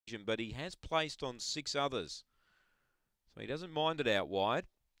but he has placed on 6 others. So he doesn't mind it out wide.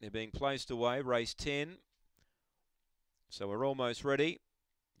 They're being placed away, race 10. So we're almost ready.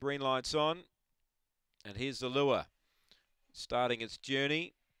 Green light's on. And here's the lure. Starting its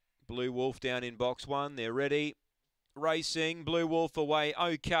journey. Blue Wolf down in box 1. They're ready. Racing, Blue Wolf away,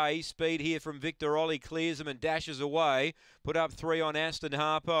 okay. Speed here from Victor Ollie, clears them and dashes away. Put up 3 on Aston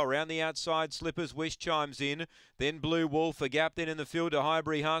Harper. Around the outside, Slipper's Wish chimes in. Then Blue Wolf, a gap then in the field to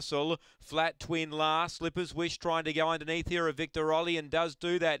Highbury Hustle. Flat Twin last. Slipper's Wish trying to go underneath here of Victor Ollie and does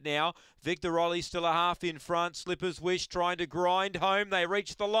do that now. Victor Ollie still a half in front. Slipper's Wish trying to grind home. They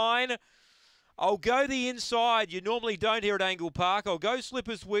reach the line. I'll go the inside. You normally don't here at Angle Park. I'll go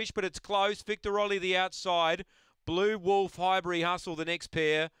Slipper's Wish, but it's close. Victor Ollie the outside. Blue Wolf, Highbury Hustle, the next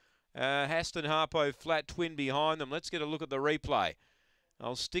pair. Aston Harpo, Flat Twin behind them. Let's get a look at the replay.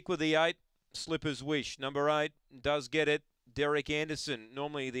 I'll stick with the 8, Slipper's Wish. Number 8 does get it. Derek Anderson.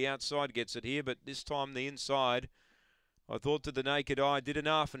 Normally the outside gets it here, but this time the inside. I thought to the naked eye did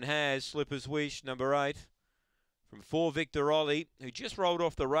enough and has. Slipper's Wish, number 8. From 4, Victor Ollie, who just rolled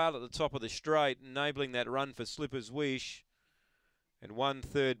off the rail at the top of the straight, enabling that run for Slipper's Wish. And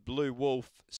 1/3, Blue Wolf.